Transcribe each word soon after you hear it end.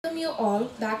you all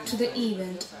back to the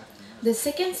event. The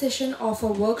second session of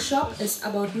our workshop is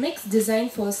about mix design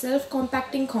for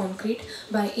self-compacting concrete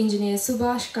by Engineer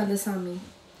Er.Subash Kandasamy.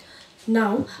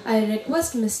 Now, I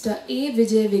request Mr. A.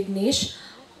 Vijay Vignesh,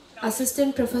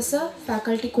 Assistant Professor,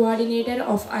 Faculty Coordinator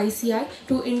of ICI,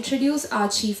 to introduce our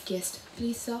chief guest.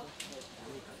 Please, sir.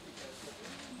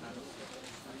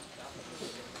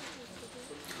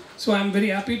 So I am very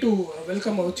happy to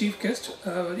welcome our chief guest,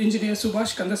 Engineer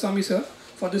Er.Subash Kandasamy sir,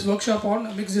 for this workshop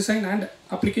on mix design and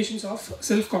applications of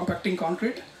self-compacting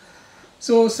concrete.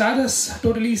 So sir has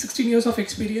totally 16 years of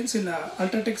experience in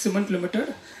UltraTech Cement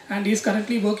Limited, and he is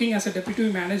currently working as a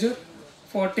deputy manager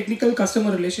for technical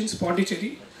customer relations,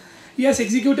 Pondicherry. He has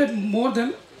executed more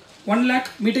than 1 lakh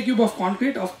meter cube of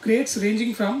concrete of grades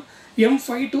ranging from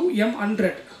M5 to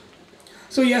M100.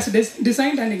 So he has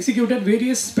designed and executed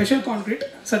various special concrete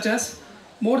such as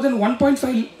more than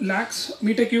 1.5 lakhs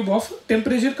meter cube of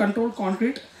temperature controlled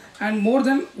concrete and more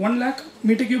than 1 lakh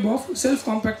meter cube of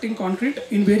self-compacting concrete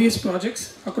in various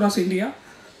projects across India.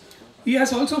 He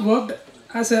has also worked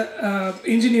as an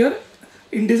engineer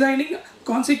in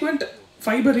consequent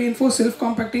fiber reinforced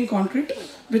self-compacting concrete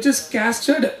which is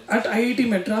casted at IIT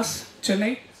Madras,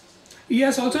 Chennai. He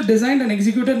has also designed and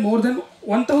executed more than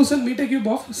 1000 meter cube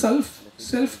of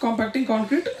self-compacting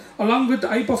concrete along with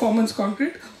high performance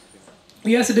concrete.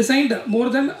 He has designed more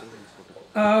than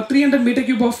 300 meter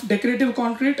cube of decorative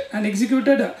concrete and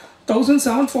executed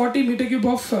 1740 meter cube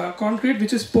of concrete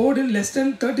which is poured in less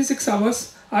than 36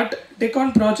 hours at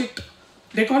Decon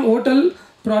Hotel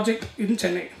project in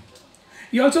Chennai.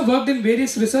 He also worked in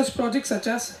various research projects such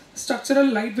as structural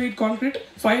lightweight concrete,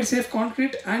 fire safe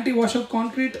concrete, anti-washout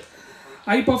concrete,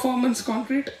 high performance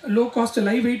concrete, low cost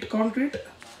lightweight concrete,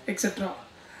 etc.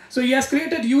 So he has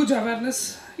created huge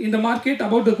awareness in the market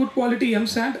about the good quality M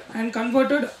sand and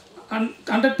converted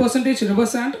 100% river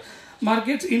sand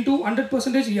markets into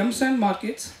 100% M sand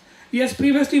markets. He has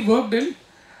previously worked in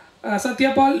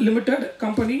Satyapal Limited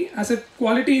company as a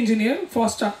quality engineer for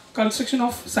construction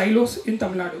of silos in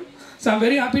Tamil Nadu. So I am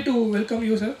very happy to welcome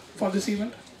you sir for this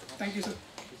event. Thank you sir.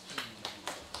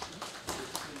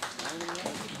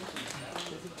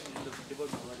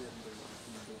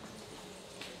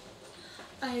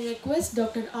 I request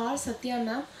Dr. R. Satya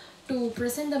ma'am to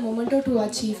present the memento to our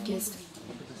chief guest.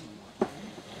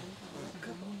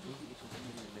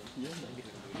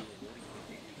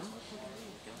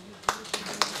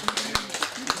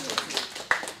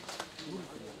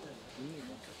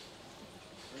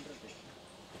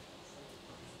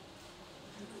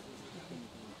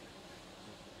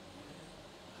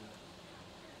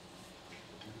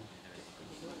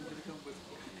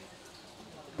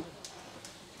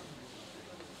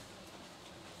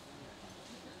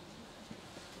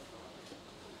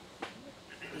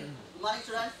 Good morning,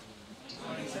 students. Good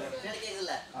morning, sir.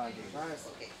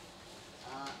 Okay.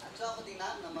 Actually,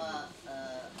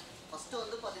 first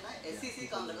SCC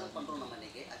concrete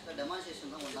actually demonstration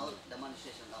 1 hour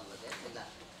demonstration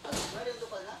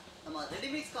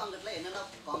ready-mix concrete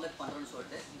concrete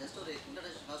just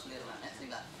introduction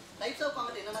types of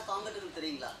concrete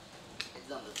concrete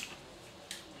example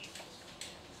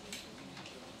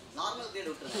normal grade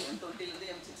M20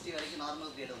 M60 normal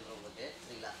grade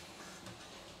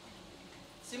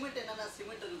cement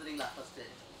cement first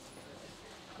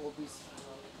OPC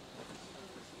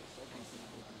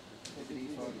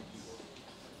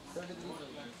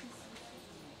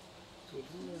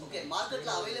okay market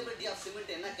availability of cement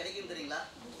enna kedaikum theriyala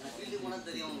ena field pona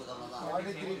theriyum ungalku avladha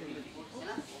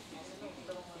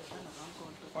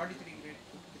 43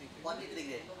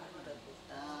 grade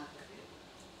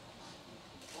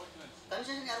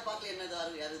construction yaar paakala enna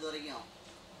yaar idu varaikum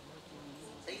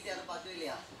site yaar paakave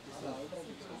illaya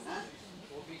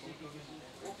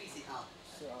OPC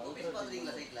OPC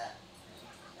paathrீங்களா சைட்ல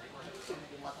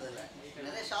பார்த்ததில்ல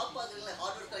நிறைய shop பாக்குறீங்களா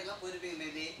hardware கடைக்குலாம் போயிருப்பீங்க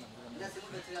maybe என்ன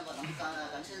cement வச்சிருக்காங்க நம்ம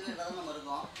கன்ஸ்ட்ரக்ஷன்ல தான் நம்ம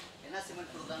இருக்கோம் என்ன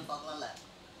சிமெண்ட் கொடுக்கலாம்னு பார்க்கலாம்ல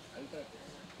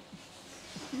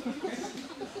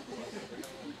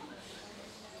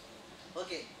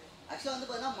ஓகே ஆக்சுவலா வந்து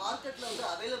பாத்தீங்கன்னா மார்க்கெட்ல வந்து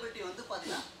அவைலபிலிட்டி வந்து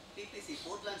பாத்தீங்கன்னா PPC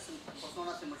போர்ட்லாண்ட்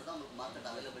பர்சோனா சிமெண்ட் தான் உங்களுக்கு மார்க்கெட்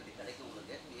அவைலபிலிட்டி கிடைக்கும்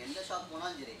உங்களுக்கு நீங்க எந்த ஷாப்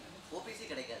போனாலும் சரி OPC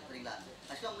கிடைக்காது சரிங்களா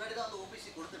ஆக்சுவலா முன்னாடி தான் வந்து OPC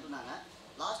கொடுத்துட்டு இருந்தாங்க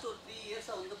லாஸ்ட் ஒரு 3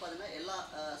 இயர்ஸா வந்து பாத்தீங்கன்னா எல்லா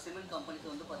சிமெண்ட்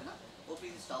கம்பெனிஸ் வந்து பாத்தீங்கன்னா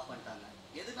OPC ஸ்டாப் பண்ணிட்டாங்க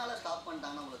எதனால ஸ்டாப்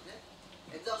பண்ணிட்டாங்கன்னா உங்களுக்கு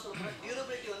எக்ஸாம்பிள் சொல்றேன்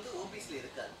டியூரபிலிட்டி வந்து OPC ல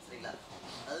இருக்காது சரிங்களா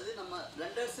அதாவது நம்ம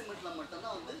பிளெண்டர் சிமெண்ட்ல மட்டும்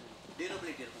தான் வந்து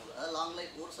டியூரபிலிட்டி இருக்கும் அதாவது லாங்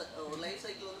லைஃப் ஒரு லைஃப்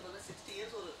சைக்கிள் வந்து பாத்தீங்கன்னா 60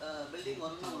 இயர்ஸ் ஒரு பில்டிங்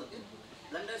வரணும்னா உங்களுக்கு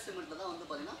பிளெண்டர் சிமெண்ட்ல தான் வந்து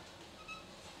பாத்தீங்கன்னா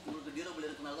உங்களுக்கு டியூரபிள்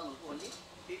இருக்கனால தான் உங்களுக்கு ஒன்லி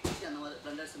PPC அந்த மாதிரி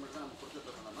பிளெண்டர் சிமெண்ட் தான் நம்ம கொடுத்துட்டு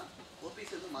இருக்கோம் நம்ம OPC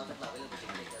வந்து மார்க்கெட்ல அவைலபிலிட்டி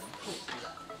கிடைக்காது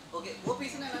சரிங்களா ஓகே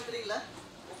OPC னா என்ன தெரியுங்களா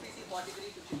OPC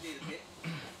 4353 இருக்கு.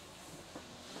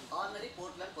 ஆர்டினரி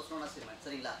போர்ட்லேண்ட் பொசோனா சிமெண்ட்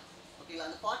சரிங்களா? ஓகேங்களா?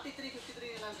 அந்த 4353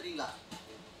 என்னன்னு தெரியுங்களா?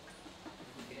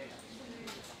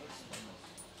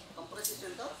 கம்ப்ரசிவ்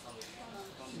ஸ்ட்ரென்த் ஆஃப்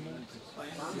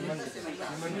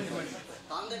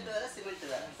காங்கிரீட் வேற சிமெண்ட்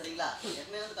வேற சரிங்களா?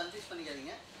 எப்பவுமே வந்து கன்ஃபியூஸ்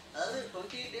பண்ணிக்காதீங்க. அதாவது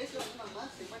 28 டேஸ்ல வந்து நம்ம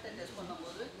சிமெண்ட்டை டெஸ்ட்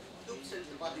பண்ணும்போது டியூப்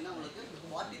ஸ்ட்ரென்த் பார்த்தீங்கன்னா உங்களுக்கு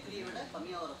 43 விட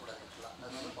கம்மியாக வரக்கூடாது ஆக்சுவலாக.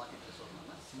 அதனால 43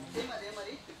 சொல்லணும்னா சேம் அதே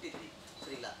மாதிரி 53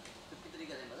 சரிங்களா?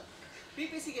 53க்கு அதே மாதிரி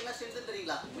பிபிசிக்கு என்ன ஸ்ட்ரென்த்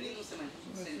தெரியுங்களா? Minimum cement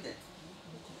strength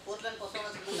Portland பொசோனா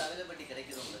cement availability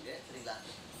கிடைக்குது உங்களுக்கு சரிங்களா?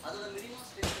 அதோட மினிமம்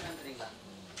ஸ்ட்ரென்த் என்னன்னு தெரியுங்களா?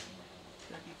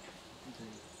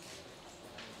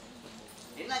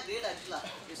 என்ன கிரேட் ஆக்சுவலாக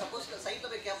சப்போஸ்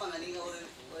சைட்டில் போய் கேட்பாங்க. நீங்கள் ஒரு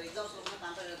எக்ஸாம் சொல்லணும்னா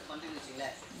கான்ட்ராக்ட் எடுத்து பண்ணுறீங்கன்னு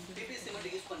வச்சிங்களேன். பிபிசி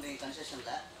சிமெண்ட் யூஸ் பண்ணுறீங்க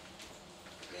கன்ஸ்ட்ரக்ஷனில்.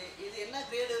 இது என்ன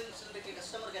கிரேடுன்னு சொல்லிட்டு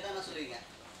கஸ்டமர் கேட்டால் என்ன சொல்லுவீங்க?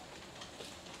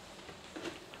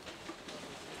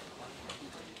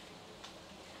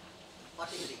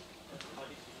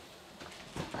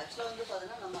 ஆக்சுவலாக வந்து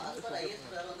பார்த்தீங்கன்னா நம்ம அதுக்கு ஐஎஸ்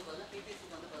வேறு வந்து பார்த்தீங்கன்னா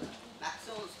பிபிசிக்கு வந்து பார்த்தீங்கன்னா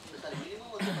மேக்ஸிமம்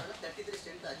மினிமம் வந்து பார்த்தீங்கன்னா 33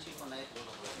 ஸ்ட்ரென்த் அச்சீவ் பண்ணாலே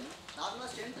போகணும். நார்மலாக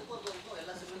ஸ்ட்ரென்த்து பொறுத்த வரைக்கும்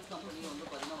எல்லா சிமெண்ட் கம்பெனியும் வந்து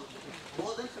பார்த்தீங்கன்னா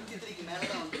மோர் தென் 53க்கு மேலே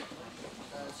தான் வந்து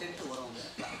ஸ்ட்ரென்த்து வரும்.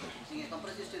 நீங்கள்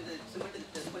கம்ப்ரசிவ் ஸ்ட்ரென்த்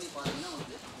சிமெண்ட்டுக்கு டெஸ்ட் பண்ணி பார்த்தீங்கன்னா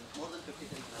வந்து மோர் தென்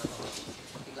 53க்கு மேலே தான் வரும்.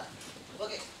 ஓகேங்களா?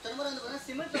 ஓகே திரும்ப வந்து பார்த்தீங்கன்னா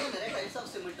சிமெண்ட்டில் வந்து நிறைய டைப்ஸ்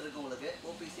ஆஃப் சிமெண்ட் இருக்குது உங்களுக்கு.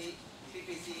 ஓபிசி,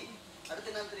 பிபிசி,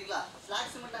 அடுத்து என்னன்னு தெரியுங்களா?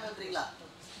 ஸ்லாக் சிமெண்ட் என்னன்னு தெரியுங்களா?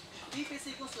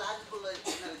 பிபிசிக்கும் ஸ்லாக்குள்ள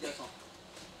என்ன வித்தியாசம்?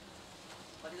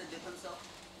 What is the difference of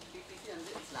PPC and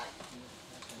slag?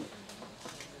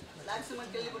 Slag cement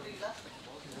கேள்விப்பட்டிருக்கீங்களா?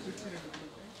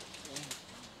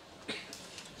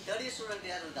 தேர்ட் இயர் ஸ்டூடெண்ட்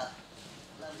யார் இருக்கா?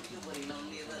 எல்லாம் முடிக்க போறீங்களா?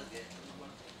 ஒன்லி தான் இருக்கு.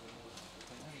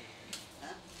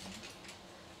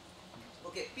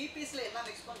 ஓகே பிபிசியில் என்ன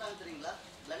மிக்ஸ் பண்ணுறாங்க தெரியுங்களா?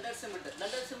 Blunted cement.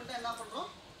 பிளண்டட் சிமெண்ட் என்ன பண்ணுறோம்?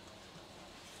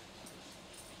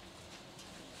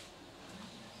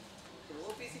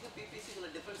 ஓபிசிக்கும் பிபிசிக்குள்ள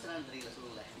டிஃபரன்ஸ் என்னன்னு தெரியல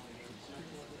சொல்லுங்களேன்.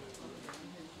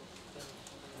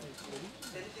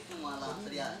 டென்த்துக்கு மாறலாம்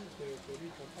சரியா?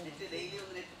 நெட்டு டெய்லி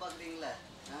வந்து நெட் பார்க்குறீங்களா?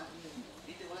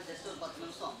 வீட்டுக்கு போனால் ஜஸ்ட் ஒரு 10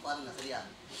 நிமிஷம் பாருங்கள் சரியா?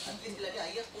 அட்லீஸ்ட் இல்லாட்டி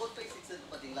ஐஎஸ் 456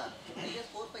 இருக்குது பார்த்தீங்களா?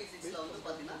 ஐஎஸ் 456ல் வந்து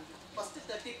பார்த்தீங்கன்னா ஃபஸ்ட்டு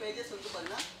 30 பேஜஸ் வந்து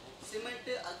பார்த்தீங்கன்னா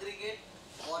சிமெண்ட்டு அக்ரிகேட்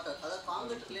வாட்டர் அதாவது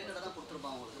காங்கிரீட் ரிலேட்டடாக தான்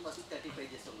கொடுத்துருப்பாங்க உங்களுக்கு. ஃபஸ்ட்டு 30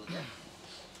 பேஜஸ் உங்களுக்கு.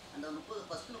 அந்த 30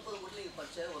 மட்டும் நீங்கள்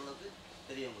படித்தா ஓரளவுக்கு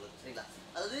தெரியும் உங்களுக்கு சரிங்களா?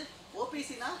 அதாவது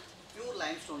ஓபிசினா பியூர்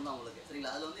லைம் ஸ்டோன் தான் உங்களுக்கு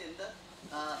சரிங்களா? அதில் வந்து எந்த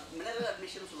மினரல்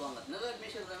அட்மிஷன் சொல்லுவாங்க. மினரல்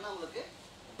அட்மிஷன் என்னன்னா உங்களுக்கு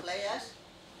fly ash,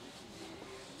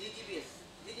 ஜிஜிபிஎஸ்.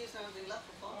 ஜிஜிபிஎஸ் என்னன்றீங்களா?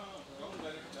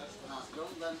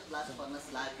 Ground class furnace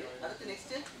slack. அடுத்து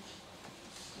நெக்ஸ்ட்டு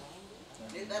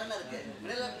வேற என்ன இருக்குது?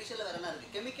 மினரல் அட்மிஷனில் வேற என்ன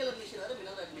இருக்குது? கெமிக்கல் அட்மிஷன் வேறு,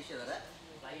 மினரல் அட்மிஷன் வேறு.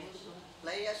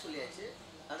 ஃப்ளை ஆஷ் சொல்லியாச்சு.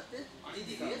 அடுத்து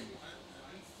ஜிஜிபிஎஸ்,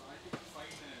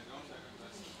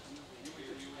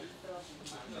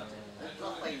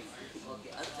 ஓகே.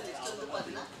 அடுத்து நெக்ஸ்ட் வந்து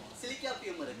பார்த்தீங்கன்னா சிலிக்கா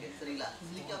பியூம் இருக்கு சரிங்களா?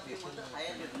 சிலிக்கா பியூம் வந்து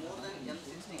ஹையர் ரேட் மோர் தென்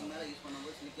M60க்கு மேலே யூஸ்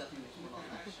பண்ணும்போது சிலிக்கா பியூம் யூஸ்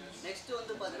பண்ணுவாங்க. நெக்ஸ்ட்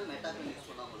வந்து பார்த்தீங்கன்னா மெட்டாபியூம் யூஸ்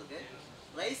பண்ணுவாங்க உங்களுக்கு.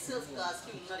 ரைசஸ்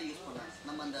காஸ்க்கு முன்னாடி யூஸ் பண்ணாங்க.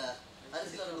 நம்ம அந்த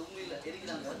அரிசியில் உண்மையில்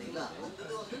எரிக்கிறாங்க பார்த்தீங்களா? அந்த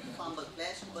இது வந்து சாம்பல்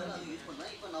ஃப்ளாஷ் பதில் அது யூஸ்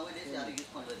பண்ணுறாங்க. இப்போ நவ டேஸ் யாரும்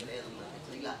யூஸ் பண்ணுறது கிடையாது உங்களுக்கு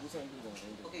சரிங்களா?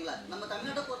 ஓகேங்களா? நம்ம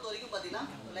தமிழ்நாட்டை பொறுத்த வரைக்கும் பார்த்தீங்கன்னா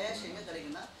ஃப்ளாஷ் எங்கே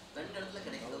கிடைக்குன்னா 2 இடத்துல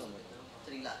கிடைக்குது உங்களுக்கு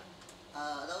சரிங்களா?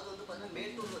 அதாவது வந்து பார்த்தீங்கன்னா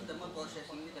மேட்டூர் தெர்மல் பவர்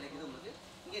ஸ்டேஷன்லேருந்து கிடைக்குது உங்களுக்கு.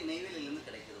 இங்கே நெய்வேலியிலேருந்து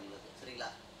கிடைக்குது உங்களுக்கு சரிங்களா?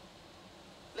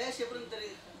 ஃப்ளாஷ் எப்படின்னு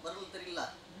வரணும் தெரியுங்களா?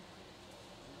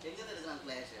 எங்கேருந்து எடுக்கிறாங்க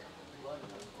ஃப்ளாஷ்?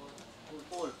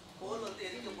 கோல் வந்து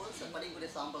எரிக்கும் போது படிக்கக்கூடிய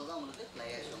சாம்பல் தான் உங்களுக்கு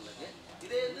ஃப்ளாஷ் உங்களுக்கு.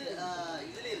 இதே வந்து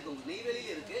இதில் இருக்குது உங்களுக்கு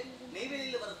நெய்வேலியில் இருக்குது.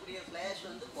 நெய்வேலியில் வரக்கூடிய ஃப்ளாஷ்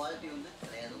வந்து குவாலிட்டி வந்து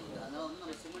கிடையாது உங்களுக்கு. அதனால் வந்து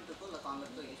நம்ம சிமெண்ட்டுக்கோ இல்லை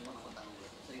காங்கிரீட்டோ யூஸ் பண்ண மாட்டாங்க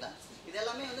உங்களுக்கு சரிங்களா? இது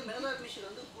எல்லாமே வந்து மினரல் அட்மிஷன்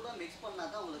வந்து கூட மிக்ஸ்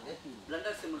பண்ணால் தான் உங்களுக்கு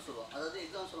பிளண்டட் சிமெண்ட் சொல்லுவோம். அதாவது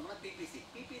எக்ஸாம் சொல்லணும்னா பிபிசி.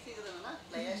 பிபிசிங்கிறது என்னன்னா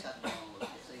ஃப்ளாஷ் ஆட் பண்ணுவாங்க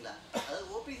உங்களுக்கு சரிங்களா? அதாவது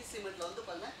ஓபிசி சிமெண்ட்டில் வந்து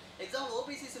பார்த்தீங்கன்னா எக்ஸாம்பிள்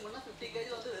ஓபிசி சிமெண்ட்னா 50 kg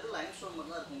வந்து வெறும் லைம் ஸ்டோன்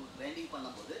மட்டும் தான் இருக்கும் உங்களுக்கு கிரைண்டிங்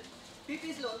பண்ணும்போது.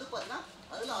 பிபிசியில் வந்து பார்த்தீங்கன்னா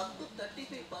அதில் அப் டு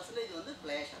 35% வந்து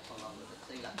ஃப்ளாஷ் ஆட் பண்ணுவாங்க உங்களுக்கு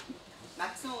சரிங்களா?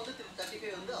 மேக்ஸிமம் வந்து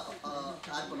 35 வந்து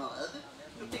ஆட் பண்ணுவாங்க. அதாவது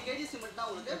 50 kg சிமெண்ட்னா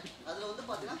உங்களுக்கு அதில் வந்து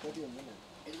பார்த்தீங்கன்னா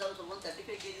எக்ஸாம்பிள் சொல்லும்போது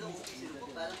 35 kg தான் ஓபிசி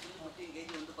இருக்கும். பேலன்ஸ் வந்து 15 kg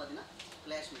வந்து பார்த்தீங்கன்னா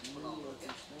ஃப்ளாஷ் மிக்ஸ் பண்ணுவாங்க உங்களுக்கு.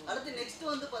 அடுத்து நெக்ஸ்ட்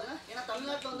வந்து பார்த்தீங்கன்னா ஏன்னா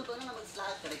தமிழ்நாட்டில் வந்து பார்த்தீங்கன்னா நமக்கு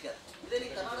ஸ்லாக் கிடைக்காது. இதே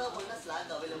நீங்கள் கர்நாடகா போனால்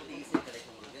ஸ்லாக் அவைலபிலிட்டி ஈஸியாக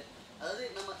கிடைக்கும் உங்களுக்கு. அதாவது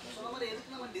நம்ம சொன்ன மாதிரி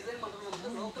எதுக்கு நம்ம டிசைன் பண்ணுறோம்? நமக்கு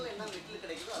லோக்கல் என்ன மெட்டீரியல்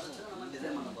கிடைக்குதோ அதை வச்சு நம்ம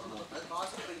டிசைன் பண்ண போகிறோம். அது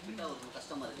காஸ்ட் பெனிஃபிட்டாக இருக்கும்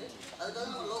கஸ்டமருக்கு. அதுக்காக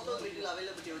நம்ம லோக்கல் மெட்டீரியல்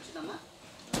அவைலபிலிட்டி வச்சு நம்ம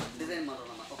டிசைன்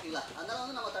பண்ணுறோம் நம்ம ஓகேங்களா? அதனால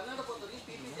வந்து நம்ம தமிழ்நாட்டை பொறுத்த வரைக்கும்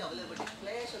பிபிசி அவைலபிலிட்டி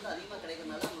ஃப்ளாஷ் வந்து அதிகமாக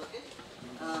கிடைக்கிறதுனால உங்களுக்கு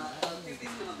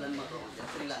பிபிசி நம்ம பிளண்ட் பண்ணுறோம்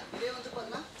சரிங்களா? இதே வந்து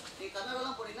பார்த்தீங்கன்னா நீங்கள்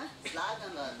கர்நாடகாலாம் போனீங்கன்னா ஸ்லாக்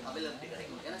அங்கே அவைலபிலிட்டி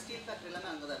கிடைக்கும். ஏன்னா ஸ்டீல் ஃபேக்ட்ரி எல்லாமே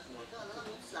அங்கே தான் இருக்கும் உங்களுக்கு. அதனால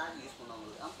உங்களுக்கு ஸ்லாக் யூஸ் பண்ணுவோம்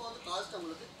உங்களுக்கு. அப்போ வந்து காஸ்ட்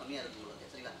உங்களுக்கு கம்மியாக இருக்கும்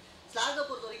உங்களுக்கு சரிங்களா? ஸ்லாகை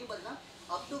பொறுத்த வரைக்கும் பார்த்தீங்கன்னா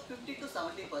அப் டு 50 to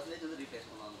 70% வந்து ரீப்ளேஸ்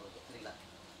பண்ணுவாங்க உங்களுக்கு சரிங்களா?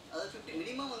 அதாவது 50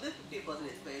 மினிமம் வந்து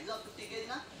 50%. இப்போ எக்ஸாம் 50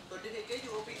 kgனா 25 kg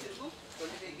ஓபிசி இருக்கும்,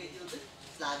 25 kg வந்து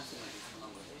ஸ்லாக் சிமெண்ட் யூஸ்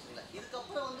பண்ணுவாங்க. சரிங்களா?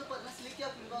 இதுக்கப்புறம் வந்து பார்த்தீங்கன்னா சிலிக்கா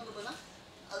ஃபியூம் வந்து பார்த்தீங்கன்னா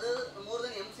அது மோர்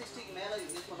தென் M60க்கு மேலே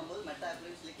யூஸ் பண்ணும்போது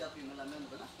மெட்டாக்ளின் சிலிக்கா ஃபியூம் எல்லாமே வந்து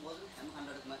பார்த்தீங்கன்னா மோர் தென்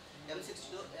M100க்கு M60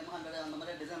 to M100 அந்த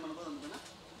மாதிரி டிசைன் பண்ணும்போது வந்து பார்த்தீங்கன்னா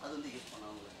அது வந்து யூஸ்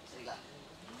பண்ணுவாங்க. சரிங்களா?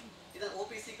 இது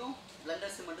ஓபிசிக்கும்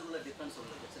பிளண்டர் சிமெண்ட்டுக்குள்ள டிஃப்ரென்ஸ்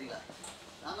உங்களுக்கு. சரிங்களா?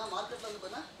 ஆனால் மார்க்கெட்டில் வந்து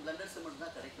பார்த்தீங்கன்னா பிளண்டர் சிமெண்ட்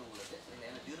தான் கிடைக்கும் உங்களுக்கு. சரிங்களா?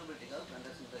 ஏன்னா டியூரபிலிட்டிக்காக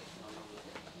பிளண்டர் சிமெண்ட் யூஸ் பண்ணுவாங்க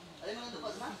உங்களுக்கு. அதே மாதிரி வந்து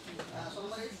பார்த்தீங்கன்னா சொன்ன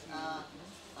மாதிரி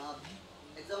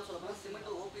எக்ஸாம்பிள் சொல்ல போனால் cement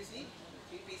OBC,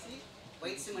 BBC,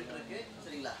 white cement இருக்குது.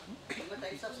 சரிங்களா? இந்த மாதிரி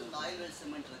types of cement oil well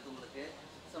cement இருக்குது உங்களுக்கு.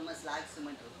 சொன்ன ஸ்லாக்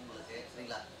சிமெண்ட் இருக்குது உங்களுக்கு.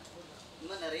 சரிங்களா? இந்த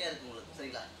மாதிரி நிறையா இருக்குது உங்களுக்கு.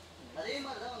 சரிங்களா? அதே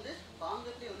மாதிரி தான் வந்து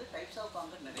காங்கிரீட்லேயே வந்து டைப்ஸ் ஆஃப்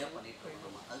காங்கிரீட் நிறையா பண்ணிட்டு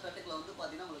இருக்கோம். அல்ட்ராடெக்கில் வந்து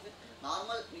பார்த்தீங்கன்னா உங்களுக்கு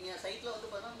நார்மல் நீங்கள் சைட்டில் வந்து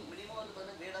பார்த்தீங்கன்னா மினிமம் வந்து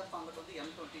பார்த்தீங்கன்னா கிரேட் ஆஃப் காங்கிரீட் வந்து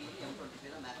M20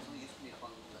 M25 தான் மேக்ஸிமம் யூஸ்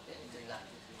பண்ணியிருப்பாங்க உங்களுக்கு. சரிங்களா?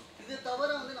 இது தவிர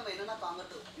வந்து நம்ம என்னென்ன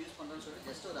காங்கிரீட் யூஸ் பண்ணுறோன்னு சொல்லிட்டு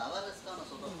ஜஸ்ட் ஒரு அவேர்னஸ்க்காக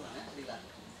நான் சொல்கிறேன். சரிங்களா?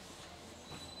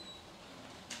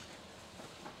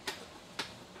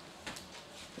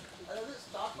 அதாவது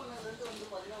ஸ்டார்ட் பண்ணதுலேருந்து வந்து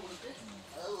பார்த்தீங்கன்னா உங்களுக்கு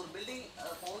அதாவது ஒரு பில்டிங்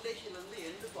ஃபவுண்டேஷன்லேருந்து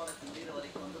எண்டு ப்ராடக்ட் முடிகிற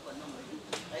வரைக்கும் வந்து பார்த்தீங்கன்னா உங்களுக்கு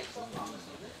டைப்ஸ் ஆஃப்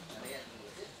காங்கிரீட்ஸ் வந்து நிறையா இருக்குது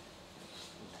உங்களுக்கு.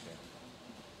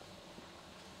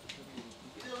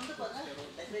 இதில் வந்து பார்த்தீங்கன்னா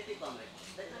decorative concrete.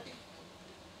 Decorative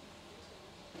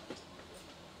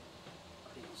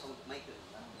sound mic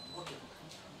இருக்குங்களா? ஓகே.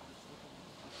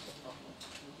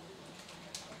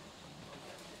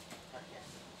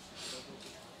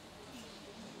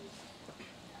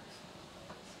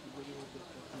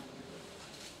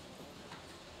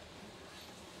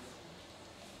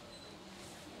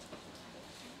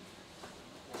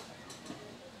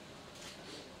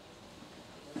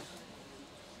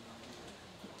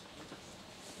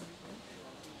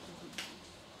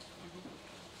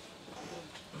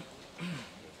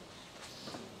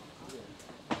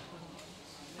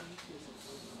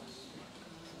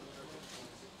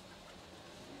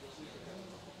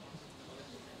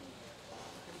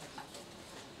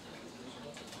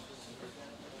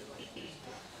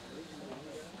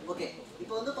 ஓகே,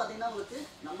 இப்போ வந்து பார்த்தீங்கன்னா உங்களுக்கு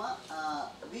நம்ம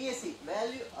VAC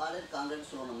வேல்யூ ஆடட்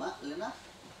காங்கிரீட் சொல்லணுமா இல்லைன்னா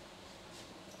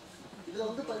இதில்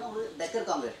வந்து பார்த்தீங்கன்னா உங்களுக்கு டெக்கர்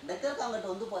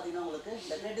காங்கிரீட் வந்து பார்த்தீங்கன்னா உங்களுக்கு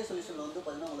டெக்கரேட்டிவ் சொல்யூஷனில் வந்து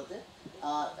பார்த்தீங்கன்னா உங்களுக்கு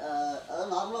அதாவது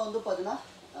நார்மலாக வந்து பார்த்தீங்கன்னா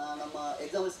நம்ம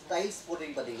எக்ஸாம்பிள்ஸ் டைல்ஸ்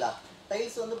போடுறீங்க பார்த்தீங்களா?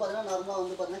 டைல்ஸ் வந்து பார்த்தீங்கன்னா நார்மலாக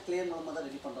வந்து பார்த்தீங்கன்னா கிளியர் மூலமாக தான்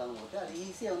ரெடி பண்ணுறாங்க உங்களுக்கு. அது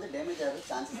ஈஸியாக வந்து டேமேஜ் ஆகிறது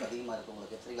சான்சஸ் அதிகமாக இருக்குது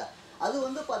உங்களுக்கு. சரிங்களா? அது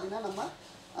வந்து பார்த்தீங்கன்னா நம்ம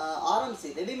RMC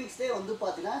ரெடிமிக்ஸ்லேயே வந்து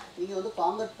பார்த்தீங்கன்னா நீங்கள் வந்து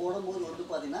காங்கிரீட் போடும்போது வந்து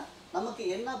பார்த்தீங்கன்னா நமக்கு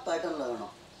என்ன பேட்டர்னில்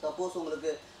வேணும். சப்போஸ்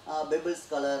உங்களுக்கு பெபிள்ஸ்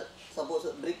கலர், சப்போஸ்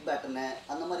பிரிக் பேட்டர்னு,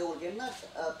 அந்த மாதிரி உங்களுக்கு என்ன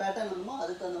பேட்டர்ன் வேணுமோ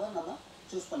அதுக்கு தகுந்த மாதிரி நம்ம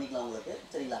சூஸ் பண்ணிக்கலாம் உங்களுக்கு.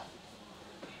 சரிங்களா?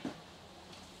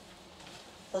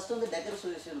 ஃபஸ்ட்டு வந்து டெக்கரேட்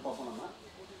சொல்யூஷன் பார்ப்போம். நம்ம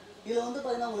இதில் வந்து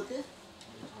பார்த்தீங்கன்னா உங்களுக்கு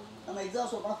நம்ம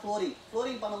எக்ஸாம் சொல்ல போனால்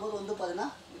ஃப்ளோரிங் பண்ணும்போது வந்து பார்த்தீங்கன்னா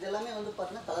இது எல்லாமே வந்து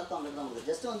பார்த்தீங்கன்னா கலர் காங்கிரீட் தான் உங்களுக்கு.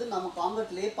 ஜஸ்ட் வந்து நம்ம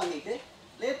காங்கிரீட்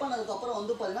லே பண்ணதுக்கப்புறம்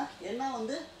வந்து பார்த்தீங்கன்னா என்ன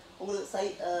வந்து உங்களுக்கு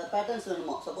பேட்டர்ன்ஸ்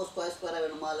வேணுமோ, சப்போஸ் ஸ்கொயராக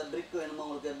வேணுமா இல்லை பிரிக் வேணுமா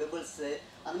உங்களுக்கு பெபிள்ஸு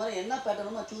அந்த மாதிரி என்ன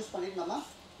பேட்டர்னுமோ சூஸ் பண்ணிவிட்டு நம்ம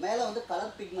மேலே வந்து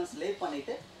கலர் பிக்மெண்ட்ஸ் லே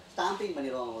பண்ணிவிட்டு ஸ்டாம்பிங்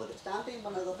பண்ணிடுவாங்க உங்களுக்கு. ஸ்டாம்பிங்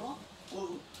பண்ணதுக்கப்புறம்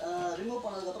உங்களுக்கு ரிமூவ்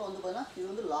பண்ணதுக்கப்புறம் வந்து பார்த்தீங்கன்னா இது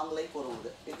வந்து லாங் லைஃப் வரும்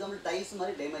உங்களுக்கு. எக்ஸாம்பிள் டைல்ஸ்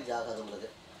மாதிரி டேமேஜ் ஆகாது உங்களுக்கு.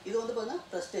 இது வந்து பார்த்தீங்கன்னா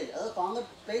ப்ரெஸ்டேஜ், அதாவது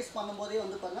காங்கிரீட் ப்ளேஸ் பண்ணும்போதே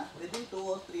வந்து பார்த்தீங்கன்னா வித்தின் 2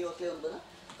 hours 3 hoursலேயே வந்து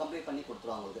பார்த்தீங்கன்னா கம்ப்ளீட் பண்ணி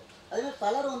கொடுத்துருவாங்க உங்களுக்கு. அதேமாதிரி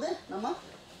கலர் வந்து நம்ம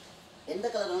எந்த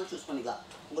கலர் வேணாலும் சூஸ் பண்ணிக்கலாம்.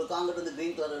 உங்களுக்கு காங்கிரீட் வந்து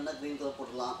க்ரீன் கலர் வேணால் க்ரீன் கலர்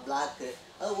போட்டுக்கலாம், பிளாக்கு,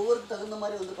 அது ஒவ்வொருக்கு தகுந்த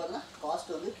மாதிரி வந்து பார்த்தீங்கன்னா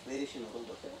காஸ்ட் வந்து வேரியேஷன் வரும்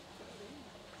உங்களுக்கு.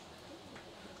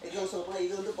 எக்ஸாம்பிள் சொல்ல போனால்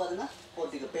இது வந்து பார்த்தீங்கன்னா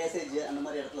போர்ட்டிகோ பேசேஜ் அந்த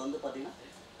மாதிரி இடத்துல வந்து பார்த்தீங்கன்னா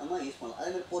நம்ம யூஸ் பண்ணலாம்.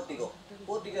 அதேமாதிரி போர்ட்டிகோ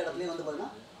இடத்துலையும் வந்து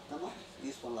பார்த்தீங்கன்னா நம்ம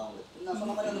யூஸ் பண்ணலாம் உங்களுக்கு. நான்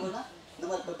சொன்ன மாதிரி வந்து பார்த்தீங்கன்னா இந்த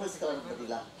மாதிரி பெப்பல்ஸ் கலர்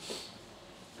பார்த்தீங்களா?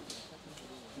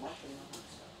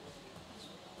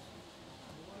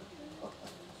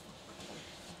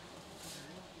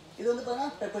 இது வந்து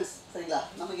பார்த்தீங்கன்னா பெப்பிள்ஸ். சரிங்களா?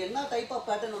 நமக்கு என்ன டைப் ஆஃப்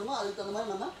பேட்டர்ன் வேணுமோ அதுக்கு தகுந்த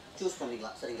மாதிரி நம்ம சூஸ்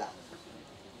பண்ணிக்கலாம். சரிங்களா?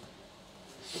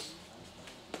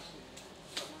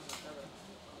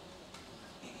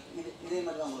 இதே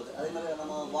மாதிரி தான் உங்களுக்கு. அதே மாதிரி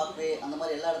நம்ம வாக்வே அந்த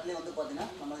மாதிரி எல்லா இடத்துலையும் வந்து பார்த்தீங்கன்னா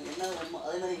நம்ம என்ன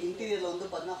அதே மாதிரி இன்டீரியரில் வந்து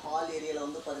பார்த்தீங்கன்னா ஹால் ஏரியாவில்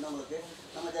வந்து பார்த்தீங்கன்னா உங்களுக்கு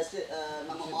நம்ம ஜஸ்ட்டு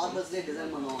நம்ம மார்பிள்ஸ்லேயே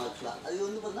டிசைன் பண்ணுவோம். ஆக்சுவலாக அது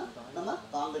வந்து பார்த்தீங்கன்னா நம்ம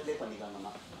காங்கிரீட்லேயே பண்ணிக்கலாம்.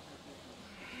 நம்ம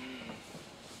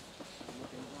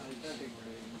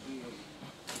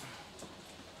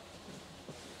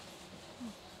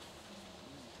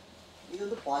இது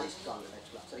வந்து பாலிஷ் காங்கிரீட்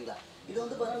ஆக்சுவலாக. சரிங்களா? இது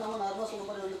வந்து பார்த்தீங்கன்னா நம்ம நார்மலாக சொல்ல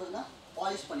மாதிரி வந்து பார்த்தீங்கன்னா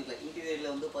பாலிஷ் பண்ணிக்கலாம்.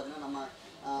 இன்டீரியரில் வந்து பார்த்தீங்கன்னா நம்ம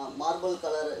மார்பிள்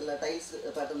கலர் இல்லை டைல்ஸ்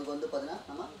பேட்டர்னுக்கு வந்து பார்த்தீங்கன்னா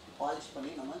நம்ம பாலிஷ்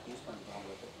பண்ணி நம்ம யூஸ் பண்ணிக்கலாம்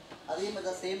உங்களுக்கு. அதே மாதிரி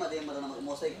தான் சேம் அதே மாதிரி நமக்கு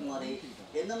மொசைக் மாதிரி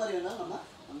எந்த மாதிரி வேணாலும் நம்ம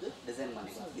வந்து டிசைன்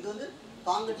பண்ணிக்கலாம். இது வந்து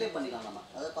காங்கிரீட்லேயே பண்ணிக்கலாம் நம்ம.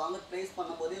 அதாவது காங்கிரீட் ப்ளேஸ்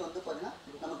பண்ணும்போதே வந்து பார்த்தீங்கன்னா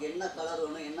நமக்கு என்ன கலர்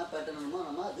வேணும் என்ன பேட்டர்ன் வேணுமோ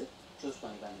நம்ம அது சூஸ்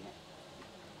பண்ணிக்கலாம். நீங்கள்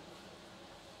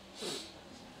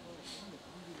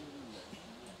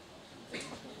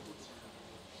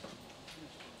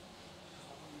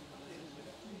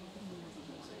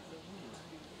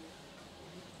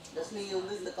ஜஸ்ட் நீங்கள்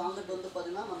வந்து இந்த காங்கிரீட் வந்து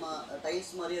பார்த்தீங்கன்னா நம்ம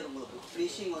டைல்ஸ் மாதிரியே உங்களுக்கு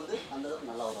ஃபினிஷிங் வந்து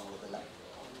அந்தளவுக்கு நல்லா வரும் உங்களுக்கு இல்லை.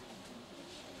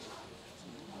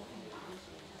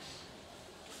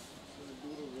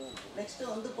 நெக்ஸ்ட்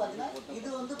வந்து பார்த்தீங்கன்னா இது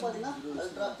வந்து பார்த்தீங்கன்னா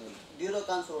அல்ட்ரா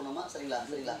டியூரோகான் சொல்லுவோம் நம்ம. சரிங்களா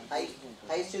சரிங்களா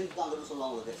ஹை ஸ்ட்ரென்த் காங்கிரீட்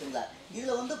சொல்லுவாங்க உங்களுக்கு. சரிங்களா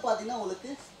இதில் வந்து பார்த்தீங்கன்னா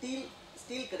உங்களுக்கு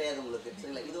ஸ்டீல் கிடையாது உங்களுக்கு.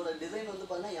 சரிங்களா இதோட டிசைன் வந்து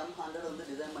பார்த்தீங்கன்னா M100 வந்து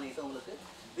டிசைன் பண்ணிட்டு உங்களுக்கு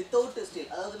வித்தவுட்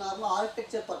ஸ்டீல். அதாவது நார்மலாக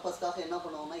ஆர்கிடெக்சர் பர்பஸ்க்காக என்ன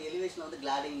பண்ணுவாங்கன்னா எலிவேஷன் வந்து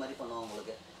கிளாடிங் மாதிரி பண்ணுவாங்க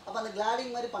உங்களுக்கு. அப்போ அந்த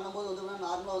கிளாடிங் மாதிரி பண்ணும்போது வந்து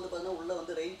நார்மலாக வந்து பார்த்தீங்கன்னா உள்ள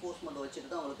வந்து ரெயின்ஃபோர்ஸ்மெண்ட்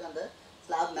வச்சுட்டு தான் உங்களுக்கு அந்த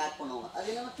ஸ்லாப் மேக் பண்ணுவாங்க. அது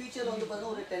என்னன்னா ஃபியூச்சரில் வந்து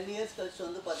பார்த்தீங்கன்னா ஒரு 10 years கழிச்சு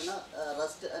வந்து பார்த்தீங்கன்னா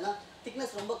ரஸ்ட் ஏன்னா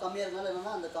திக்னஸ் ரொம்ப கம்மியாக இருக்கனால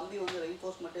என்னன்னா அந்த கம்பி வந்து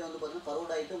ரெயின்ஃபோர்ஸ்மெண்ட்டே வந்து பார்த்தீங்கன்னா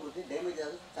கரோட் ஆகிட்டு உங்களுக்கு டேமேஜ்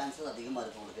ஆக சான்சஸ் அதிகமாக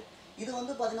இருக்கும் உங்களுக்கு. இது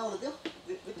வந்து பார்த்தீங்கன்னா உங்களுக்கு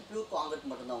வித் பியூர் காங்கிரீட்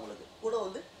மட்டும்தான் உங்களுக்கு. கூட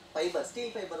வந்து ஃபைபர்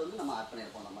ஸ்டீல் ஃபைபர் வந்து நம்ம ஆட்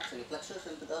பண்ணியிருக்கோம் நம்ம. சரி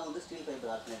ஃப்ளக்சுவேஷனுக்காக வந்து ஸ்டீல்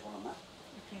ஃபைபர் ஆட் பண்ணியிருக்கோம் நம்ம.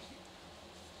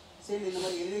 சேம் இந்த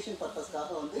மாதிரி எலிவேஷன்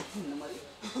பர்பஸ்க்காக வந்து இந்த மாதிரி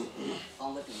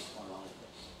காங்கிரீட் யூஸ் பண்ணலாம் உங்களுக்கு.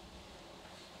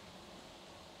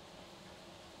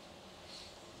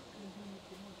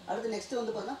 அடுத்து நெக்ஸ்ட்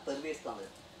வந்து பார்த்தீங்கன்னா பெர்வேஸ்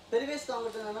காங்கிரீட். பெர்வேஸ்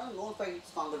காங்கிரீட் என்னன்னா நோன்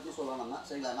ஃபைல்ஸ் காங்கிரீட்னு சொல்லலாம் நம்ம.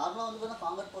 சரிங்களா நார்மலாக வந்து பார்த்தீங்கன்னா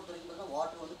காங்கிரீட் பொறுத்த வரைக்கும் பார்த்தீங்கன்னா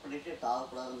வாட்டர் வந்து பெனிட்ரேட்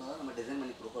ஆகக்கூடாதுன்னு நம்ம டிசைன்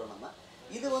பண்ணி கொடுக்குறோம் நம்ம.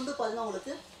 இது வந்து பார்த்தீங்கன்னா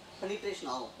உங்களுக்கு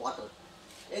பெனிட்ரேஷன் ஆகும் வாட்டர்.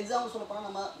 எக்ஸாம்பிள் சொல்ல போனால்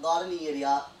நம்ம கார்டனிங்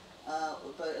ஏரியா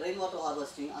இப்போ ரெயின் வாட்டர்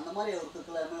ஹார்வெஸ்டிங் அந்த மாதிரி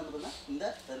ஒர்க்குக்கு எல்லாமே வந்து பார்த்தீங்கன்னா இந்த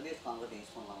பெர்வேஸ் காங்கிரீட்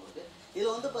யூஸ் பண்ணலாம் உங்களுக்கு.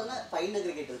 இதில் வந்து பார்த்தீங்கன்னா ஃபைன்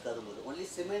அக்ரிகேட் இருக்காது உங்களுக்கு. ஒன்லி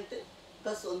சிமெண்ட்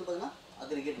ப்ளஸ் வந்து பார்த்தீங்கன்னா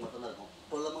அக்ரிகேட் மட்டும் தான் இருக்கும்.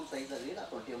 12 mm size aggregate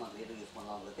 20 mm aggregate use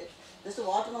பண்ணலாம் உங்களுக்கு. ஜஸ்ட்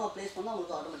வாட்டர் நம்ம ப்ளேஸ் பண்ணால்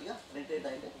உங்களுக்கு ஆட்டோமேட்டிக்காக பெனிட்ரேட்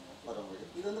ஆகிட்டு வரும்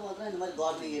உங்களுக்கு. இது வந்து பார்த்தீங்கன்னா இந்த மாதிரி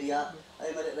கார்டனிங் ஏரியா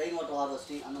அதே மாதிரி ரெயின் வாட்டர்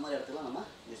ஹார்வெஸ்டிங் அந்த மாதிரி இடத்துல நம்ம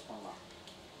யூஸ் பண்ணலாம்.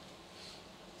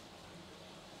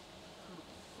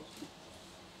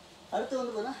 அடுத்து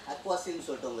வந்து பார்த்தீங்கன்னா அக்வாசில்னு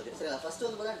சொல்லிட்டு உங்களுக்கு. சரிங்களா ஃபர்ஸ்ட்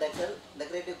வந்து பார்த்தீங்கன்னா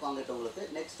டெக்கரேட்டிவ் காங்கிரீட் உங்களுக்கு.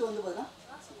 நெக்ஸ்ட் வந்து பார்த்தீங்கன்னா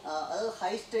அதாவது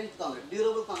high strength concrete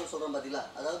durable concrete சொல்கிறோம் பார்த்தீங்களா.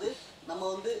 அதாவது நம்ம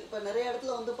வந்து இப்போ நிறைய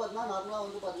இடத்துல வந்து பார்த்தீங்கன்னா நார்மலாக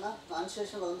வந்து பார்த்தீங்கன்னா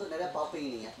கன்ஸ்ட்ரக்ஷனில் வந்து நிறையா பார்ப்பீங்க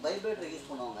நீங்கள் வைப்ரேட்டர் யூஸ்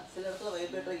பண்ணுவாங்க. சில இடத்துல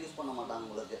வைப்ரேட்டர் யூஸ் பண்ண மாட்டாங்க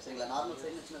உங்களுக்கு. சரிங்களா நார்மல்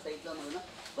சைடில் சின்ன சைட்டில் வந்து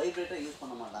வைப்ரேட்டர் யூஸ்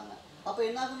பண்ண மாட்டாங்க. அப்போ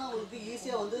என்ன ஆகுன்னா உங்களுக்கு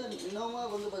ஈஸியாக வந்து மினிமமாக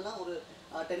வந்து பார்த்தீங்கன்னா ஒரு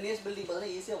 10 years பில்டிங்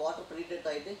பார்த்தீங்கன்னா ஈஸியாக வாட்டர் பெனிட்ரேட்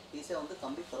ஆகிட்டு ஈஸியாக வந்து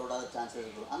கம்பி கரோடாக சான்சஸ்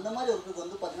இருக்கும். அந்த மாதிரி ஒர்க்குக்கு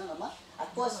வந்து பார்த்தீங்கன்னா நம்ம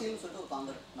அக்வாசில்னு சொல்லிட்டு ஒரு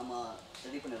காங்கிரீட் நம்ம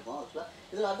ரெடி பண்ணியிருக்கோம். ஆக்சுவலாக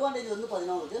இதில் அட்வான்டேஜ் வந்து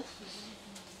பார்த்தீங்கன்னா உங்களுக்கு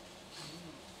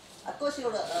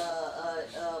அக்வாசியோட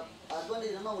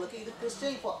அட்வான்டேஜ் என்னன்னா உங்களுக்கு இது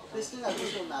கிறிஸ்டின்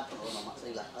அக்வாசியல் ஒன்று ஆட் பண்ணுறோம் நம்ம.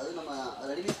 சரிங்களா அது நம்ம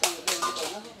ரெடிமேட் காங்கிரீட் வந்து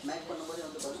பார்த்தீங்கன்னா மேக் பண்ணும்போது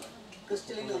வந்து பார்த்தீங்கன்னா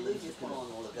கிறிஸ்டலின் வந்து யூஸ்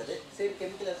பண்ணுவாங்க உங்களுக்கு. அது சேம்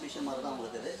கெமிக்கல் அட்மிஷன் மாதிரி தான்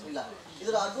உங்களுக்கு அது. சரிங்களா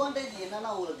இதோட அட்வான்டேஜ்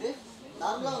என்னன்னா உங்களுக்கு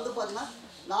நார்மலாக வந்து பார்த்தீங்கன்னா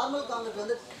நார்மல் காங்கிரீட்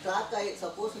வந்து கிராக் ஆகி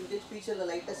சப்போஸ் இன்கேஸ் ஃபியூச்சரில்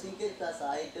லைட்டாக சிங்கேஜ் கிராஸ்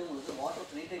ஆகிட்டு உங்களுக்கு வாட்டர்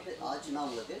பெனிட்ரேட் ஆச்சுன்னா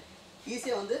உங்களுக்கு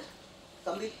ஈஸியாக வந்து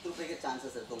கம்பி துருப்பிக்க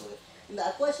சான்சஸ் இருக்குது உங்களுக்கு. இந்த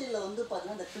அக்வாஷியில் வந்து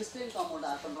பார்த்தீங்கன்னா இந்த கிறிஸ்டலின் காம்பவுண்ட்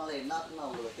ஆட் பண்ணுறதுனால என்ன ஆகுன்னா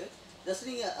உங்களுக்கு ஜஸ்ட்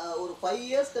நீங்கள் ஒரு 5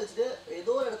 years கழிச்சுட்டு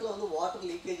ஏதோ ஒரு இடத்துல வந்து வாட்டர்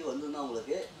லீக்கேஜ் வந்துன்னா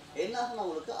உங்களுக்கு என்ன ஆகுனா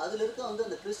உங்களுக்கு அதில் இருக்க வந்து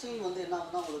அந்த கிறிஸ்டலின் வந்து என்ன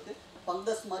ஆகுனா உங்களுக்கு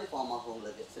ஃபங்கஸ் மாதிரி ஃபார்ம் ஆகும்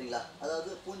உங்களுக்கு. சரிங்களா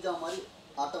அதாவது பூஞ்சா மாதிரி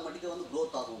ஆட்டோமேட்டிக்காக வந்து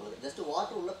க்ரோத் ஆகும் உங்களுக்கு. ஜஸ்ட்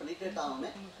வாட்டர் உள்ள பெனிட்ரேட்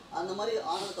ஆகணுமே அந்த மாதிரி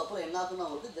ஆனதுக்கப்புறம் என்ன ஆகுன்னா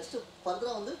உங்களுக்கு ஜஸ்ட்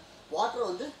ஃபர்தராக வந்து வாட்டர்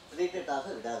வந்து பெனிட்ரேட் ஆக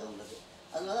விடாது உங்களுக்கு.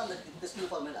 அதனால அந்த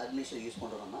கிறிஸ்டல் ஃபார்மேட் அட்மிஷன் யூஸ்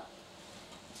பண்ணுறோம் நம்ம.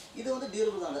 இது வந்து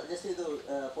டியூரபிள் தான். ஜஸ்ட் இது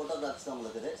ஃபோட்டோகிராஃப்ஸ் தான்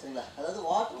உங்களுக்கு இது. சரிங்களா அதாவது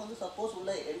வாட்டர் வந்து சப்போஸ்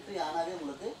உள்ள என்ட்ரி ஆனாவே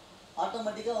உங்களுக்கு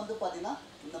ஆட்டோமேட்டிக்காக வந்து பார்த்தீங்கன்னா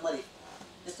இந்த மாதிரி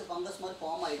ஜஸ்ட் ஃபங்கஸ் மாதிரி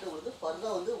ஃபார்ம் ஆகிட்டு உங்களுக்கு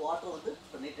ஃபர்தராக வந்து வாட்டர் வந்து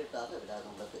பெனிட்ரேட் ஆக விடாது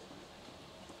உங்களுக்கு.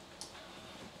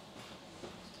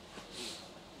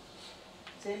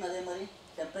 சேம் அதே மாதிரி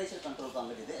டெம்பரேச்சர் கண்ட்ரோல்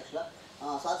காங்கிரீட் இது.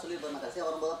 ஆக்சுவலாக சார் சொல்லியிருப்பாரு நான் கடைசியாக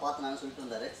வரும்போது தான் பார்த்து நான் சொல்லிட்டு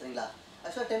இருந்தாரு. சரிங்களா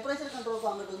ஆக்சுவலாக டெம்பரேச்சர் கண்ட்ரோல்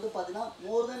காங்கிரீட் வந்து பார்த்தீங்கன்னா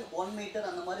மோர் தென் 1 meter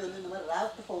அந்த மாதிரி வந்து இந்த மாதிரி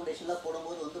ராஃப்ட் ஃபவுண்டேஷனில்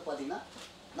போடும்போது வந்து பார்த்தீங்கன்னா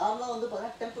நார்மலாக வந்து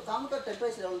பார்த்தீங்கன்னா காங்கிரீட்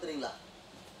டெம்பரேச்சர் எவ்வளோ தெரியுங்களா?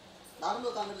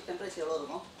 நார்மல் காங்கிரீட் டெம்பரேச்சர் எவ்வளோ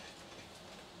இருக்கும்?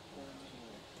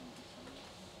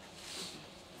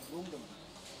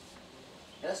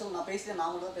 ஏதாவது சொல்லுங்க. நான் பேசுகிறேன்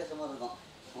நான் மட்டும் தான் பேசுகிற மாதிரி இருக்கும்.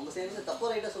 உங்கள் சைடு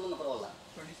தப்பு ரைட்டாக சொல்லுங்க பரவாயில்ல.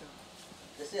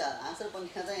 ஜஸ்ட் ஆன்சர்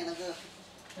பண்ணினா தான் எனக்கு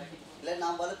இல்லை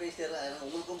நான் பால பேசிடுறேன்.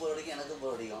 உங்களுக்கும் போர் அடிக்கும் எனக்கும்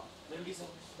போர் அடிக்கும்.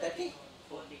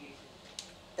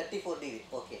 34 degree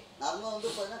ஓகே. நார்மலாக வந்து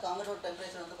பார்த்தீங்கன்னா காங்கிரீட்டோட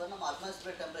டெம்பரேச்சர் வந்து பார்த்தீங்கன்னா நம்ம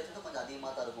அட்மாஸ்பியர் டெம்பரேச்சர் தான் கொஞ்சம்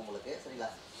அதிகமாக தான் இருக்கும் உங்களுக்கு. சரிங்களா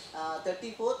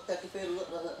 34,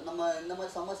 35 நம்ம இந்த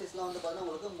மாதிரி சம்மர் சீஸ்லாம் வந்து பார்த்தீங்கன்னா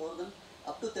உங்களுக்கு மோர் தென்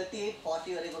அப் டு 38,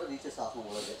 40 வரைக்கும் கூட ரீச்சஸ் ஆகும்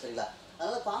உங்களுக்கு. சரிங்களா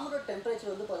அதனால் காங்கிரீட்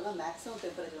டெம்பரேச்சர் வந்து பார்த்தீங்கன்னா மேக்ஸிமம்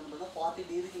டெம்பரேச்சர் வந்து பார்த்தீங்கன்னா 40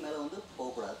 degree மேலே வந்து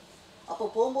போகக்கூடாது. அப்போ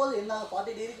போகும்போது என்ன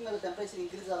 40 degree மேலே டெம்பரேச்சர்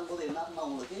இன்க்ரீஸ் ஆகும்போது என்ன ஆகும்னா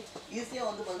உங்களுக்கு ஈஸியாக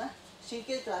வந்து பார்த்தீங்கன்னா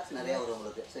ஷிங்கேஜ் கிராக்ஸ் நிறையா வரும்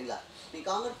உங்களுக்கு. சரிங்களா நீங்கள்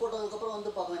காங்கிரீட் போட்டதுக்கப்புறம்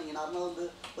வந்து பார்க்கலாம். நீங்கள் நார்மலாக வந்து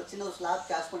ஒரு சின்ன ஒரு ஸ்லாப்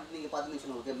கேஷ் பண்ணிட்டு நீங்கள்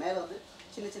பார்த்தீங்கன்னு உங்களுக்கு மேலே வந்து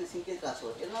சின்ன சின்ன சிங்கேஜ் கிராக்ஸ்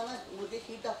வரும். என்னன்னா உங்களுக்கு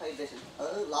ஹீட் ஆஃப் ஹைட்ரேஷன்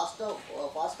அதாவது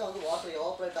ஃபாஸ்ட்டாக வந்து வாட்டர்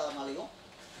எவாப்ரேட் ஆகிறனாலையும்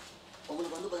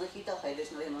உங்களுக்கு வந்து பார்த்தீங்கன்னா ஹீட் ஆஃப்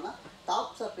ஹைட்ரேஷனால என்னன்னா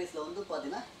டாப் சர்ஃபேஸில் வந்து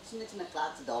பார்த்தீங்கன்னா சின்ன சின்ன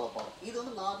கிராக்ஸ் டெவலப் ஆகும். இது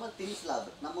வந்து நார்மல் தின்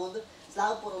ஸ்லாப். நம்ம வந்து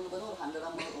ஸ்லாப் போகிற வந்து பார்த்தீங்கன்னா ஒரு 100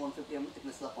 mm 150 mm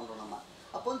திக்னஸ்லாம் பண்ணுறோம் நம்ம.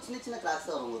 அப்போ வந்து சின்ன சின்ன கிராக்ஸ்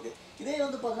வரும் உங்களுக்கு. இதே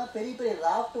வந்து பார்த்தீங்கன்னா பெரிய பெரிய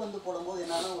ராஃப்ட் வந்து போடும்போது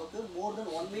என்னன்னா உங்களுக்கு மோர்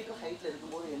தென் 1 meter ஹைட்டில்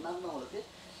இருக்கும்போது என்னன்னா உங்களுக்கு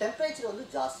டெம்பரேச்சர் வந்து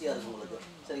ஜாஸ்தியாக இருக்கும் உங்களுக்கு.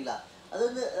 சரிங்களா? அது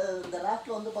வந்து இந்த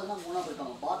ராஃப்டில் வந்து பார்த்தீங்கன்னா 3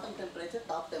 இருக்காங்க. Bottom temperature,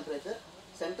 top temperature,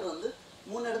 centre வந்து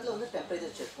 3 இடத்துல வந்து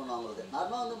டெம்பரேச்சர் செக் பண்ணுவாங்க உங்களுக்கு.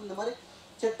 நார்மலாக வந்து இந்த மாதிரி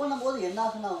செக் பண்ணும்போது என்ன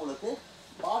ஆகுன்னா உங்களுக்கு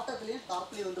பாட்டத்துலேயும்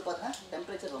டாப்லேயும் வந்து பார்த்தீங்கன்னா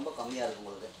டெம்பரேச்சர் ரொம்ப கம்மியாக இருக்கும்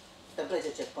உங்களுக்கு.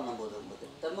 டெம்பரேச்சர் செக் பண்ணும்போது உங்களுக்கு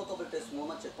தெர்மோகப்பிள் டெஸ்ட்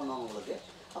மூலமாக செக் பண்ணுவாங்க உங்களுக்கு.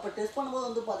 அப்போ டெஸ்ட் பண்ணும்போது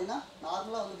வந்து பார்த்தீங்கன்னா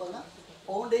நார்மலாக வந்து பார்த்தீங்கன்னா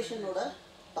ஃபவுண்டேஷனோட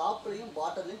டாப்லேயும்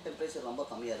பாட்டர்லேயும் டெம்பரேச்சர் ரொம்ப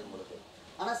கம்மியாக இருக்கும் உங்களுக்கு.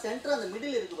 ஆனால் சென்டர் அந்த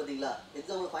மிடில் இருக்குது பார்த்தீங்களா,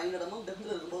 எக்ஸாம்பிள் 500 mm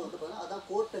டெப்த்தில் இருக்கும்போது வந்து பார்த்தீங்கன்னா அதான்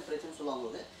கோர் டெம்பரேச்சர்னு சொல்லுவாங்க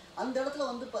உங்களுக்கு. அந்த இடத்துல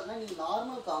வந்து பார்த்தீங்கன்னா நீங்கள்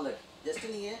நார்மல் காங்கிரீட் ஜஸ்ட்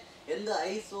நீங்கள் எந்த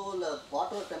ஐஸோ இல்லை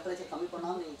வாட்டரோட டெம்பரேச்சர் கம்மி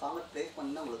பண்ணாமல் நீங்கள் காங்கிரீட் ப்ளேஸ்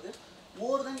பண்ணிங்கன்னா உங்களுக்கு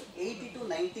மோர் தென் 80 to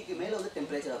 90க்கு மேலே வந்து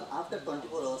டெம்பரேச்சர் ஆகும். ஆஃப்டர்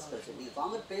 24 hours கழிச்சு நீங்கள்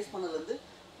காங்கிரீட் ப்ளேஸ் பண்ணதுலேருந்து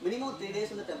மினிமம் 3 days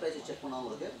வந்து டெம்பரேச்சர் செக் பண்ணுவாங்க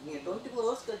உங்களுக்கு. நீங்கள் 24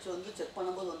 hours கழிச்சு வந்து செக்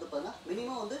பண்ணும்போது வந்து பார்த்தீங்கன்னா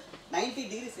மினிமம் வந்து 90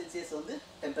 degrees Celsius வந்து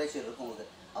டெம்பரேச்சர் இருக்கும்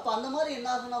உங்களுக்கு. அப்போ அந்த மாதிரி என்ன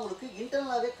ஆகுன்னா உங்களுக்கு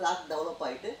இன்டர்னலாகவே கிராக் டெவலப்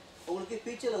ஆகிட்டு உங்களுக்கு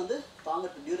ஃபியூச்சரில் வந்து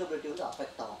காங்கிரீட் டியூரபிலிட்டி வந்து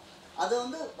அஃபெக்ட் ஆகும். அதை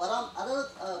வந்து அதாவது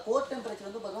கோர் டெம்பரேச்சர்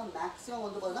வந்து பார்த்தீங்கன்னா மேக்ஸிமம்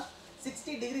வந்து பார்த்தீங்கன்னா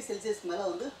 60 degrees Celsius மேலே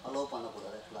வந்து அலோவ்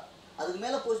பண்ணக்கூடாது ஆக்சுவலாக. அதுக்கு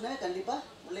மேலே போச்சுனாவே கண்டிப்பாக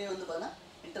உள்ளே வந்து பார்த்தீங்கன்னா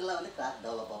இன்டர்னலாக வந்து கிராக்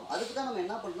டெவலப் ஆகும். அதுக்கு தான் நம்ம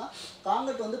என்ன பண்ணோம்னா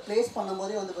காங்கிரீட் வந்து ப்ளேஸ்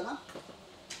பண்ணும்போதே வந்து பார்த்தீங்கன்னா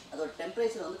அதோட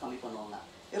டெம்பரேச்சர் வந்து கம்மி பண்ணுவாங்க.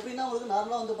 எப்படின்னா உங்களுக்கு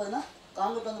நார்மலாக வந்து பார்த்தீங்கன்னா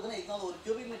காங்கிரீட் வந்து பார்த்தீங்கன்னா எக்ஸாம்பிள் ஒரு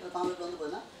கியூபிக் மீட்டர் காங்கிரீட் வந்து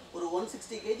பார்த்தீங்கன்னா ஒரு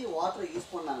 160 kg வாட்டரை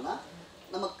யூஸ் பண்ணாங்கன்னா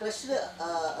நம்ம க்ரஷ்டு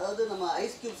அதாவது நம்ம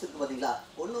ஐஸ் க்யூப்ஸ் இருக்குது பார்த்தீங்களா,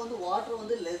 ஒன்று வந்து வாட்டர்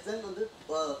வந்து லெஸ் தென் வந்து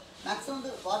மேக்ஸிமம்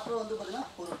வந்து வாட்டர் வந்து பார்த்தீங்கன்னா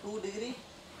ஒரு 2 degree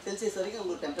Celsius வரைக்கும்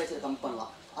உங்களுக்கு டெம்பரேச்சர் கம்மி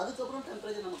பண்ணலாம். அதுக்கப்புறம்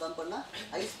டெம்பரேச்சர் நம்ம கம்மி பண்ணால்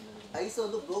ஐஸை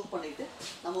வந்து ப்ரோக் பண்ணிவிட்டு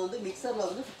நம்ம வந்து மிக்சரில்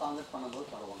வந்து காங்கிரீட் பண்ணும்போது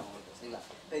பரவாயில்ல உங்களுக்கு. சரிங்களா?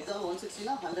 இப்போ எக்ஸாம்பிள்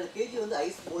 160னா 100 kg வந்து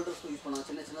ஐஸ் போல்டர்ஸ் யூஸ் பண்ணுவாங்க.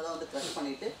 சின்ன சின்னதாக வந்து க்ரஷ்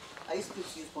பண்ணிவிட்டு ஐஸ்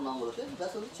க்யூப்ஸ் யூஸ் பண்ணுவாங்க உங்களுக்கு.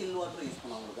 ப்ளஸ் வந்து சில் வாட்டர் யூஸ்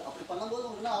பண்ணுவாங்க உங்களுக்கு. அப்படி பண்ணும்போது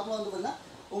உங்களுக்கு நார்மலாக வந்து பார்த்தீங்கன்னா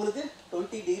உங்களுக்கு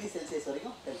 20 degree Celsius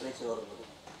வரைக்கும் டெம்பரேச்சர் வரும்.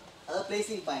 அதாவது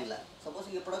பிளேசிங் பாயிண்டில் சப்போஸ்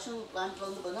இங்கே ப்ரொடக்ஷன் பிளான்ட்டில்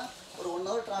வந்து பார்த்தீங்கன்னா ஒரு 1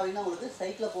 hour ட்ராவலிங்னா உங்களுக்கு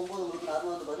சைட்டில் போகும்போது உங்களுக்கு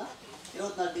நார்மலாக வந்து பார்த்தீங்கன்னா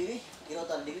 24 degree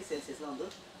 26 degree Celsiusல வந்து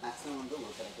மேக்ஸிமம் வந்து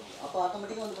உங்களுக்கு கிடைக்கும். அப்போ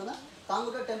ஆட்டோமேட்டிக்காக வந்து பார்த்தீங்கன்னா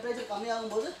காங்கிரீட்டோட டெம்பரேச்சர்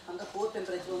கம்மியாகும்போது அந்த கோர்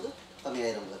டெம்பரேச்சர் வந்து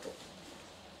கம்மியாயிரும் உங்களுக்கு.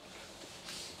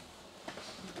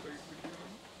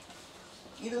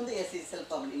 இது வந்து எஸ்சி செல்ஃப்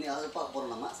காம்பனி இன்னும் அதை பார்க்க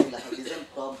போகிறோம் நம்ம. சரிங்களா? டிசைன்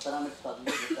பேராமீட்டர்ஸ்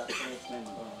பார்க்கும்போது எக்ஸ்பிளைன்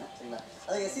பண்ணுறோம். சரிங்களா?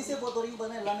 அது எஸ்சிசியை பொறுத்த வரைக்கும்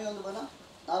பார்த்தீங்கன்னா எல்லாமே வந்து பார்த்தீங்கன்னா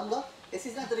நார்மலாக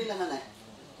எஸ்சிசினா தெரியல என்னென்ன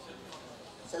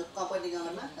செல்ஃப்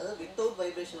காம்பேக்டிங்காங்கன்னா அதாவது வித்தவுட்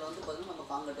வைப்ரேஷனில் வந்து பார்த்தீங்கன்னா நம்ம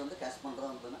காங்கிரீட் வந்து கேஷ் பண்ணுறோம்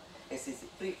வந்து பார்த்தீங்கன்னா எஸ்சிசி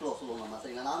ஃப்ரீ ஃப்ளோ சொல்லுவோம் நம்ம.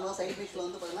 சரிங்களா? நார்மலாக சைட் பீச்சில்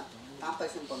வந்து பார்த்தீங்கன்னா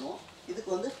காம்பாக்ஷன் பண்ணுவோம். இதுக்கு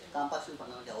வந்து காம்பாக்ஷன்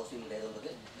பண்ண வேண்டிய அவசியம் கிடையாது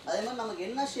உங்களுக்கு. அதே மாதிரி நமக்கு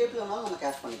என்ன ஷேப்பில் வேணாலும் நம்ம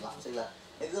கேஷ் பண்ணிக்கலாம். சரிங்களா?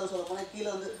 எக்ஸாம்பிள் சொல்ல போனால் கீழே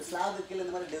வந்து ஸ்லாபுக்கு கீழே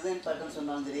இந்த மாதிரி டிசைன் பேட்டர்ன்ஸ்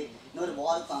சொன்னாலும் சரி, இந்த மாதிரி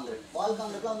வால்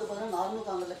காங்கிரீட்லாம் வந்து பார்த்தீங்கன்னா நார்மல்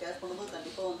காங்கிரீட்டில் கேஷ் பண்ணும்போது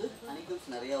கண்டிப்பாக வந்து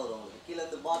அனிகல்ஸ் நிறையா வரும் உங்களுக்கு. கீழே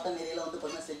வந்து பாட்டம் ஏரியாவில் வந்து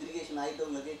பார்த்தீங்கன்னா செக்ரிகேஷன் ஆகிட்டு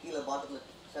உங்களுக்கு கீழே பாட்டத்தில்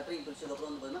ஷட்டரிங் பிடிச்சதுக்கப்புறம்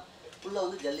வந்து பார்த்தீங்கன்னா ஃபுல்லாக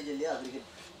வந்து ஜல்லியாக அக்ரிகேட்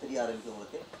தெரிய ஆரம்பிக்கும்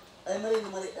உங்களுக்கு. அதே மாதிரி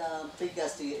இந்த மாதிரி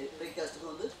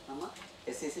ப்ரீகாஸ்ட்டுக்கு வந்து நம்ம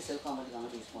SSC self compacting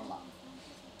concrete use பண்ணலாம்.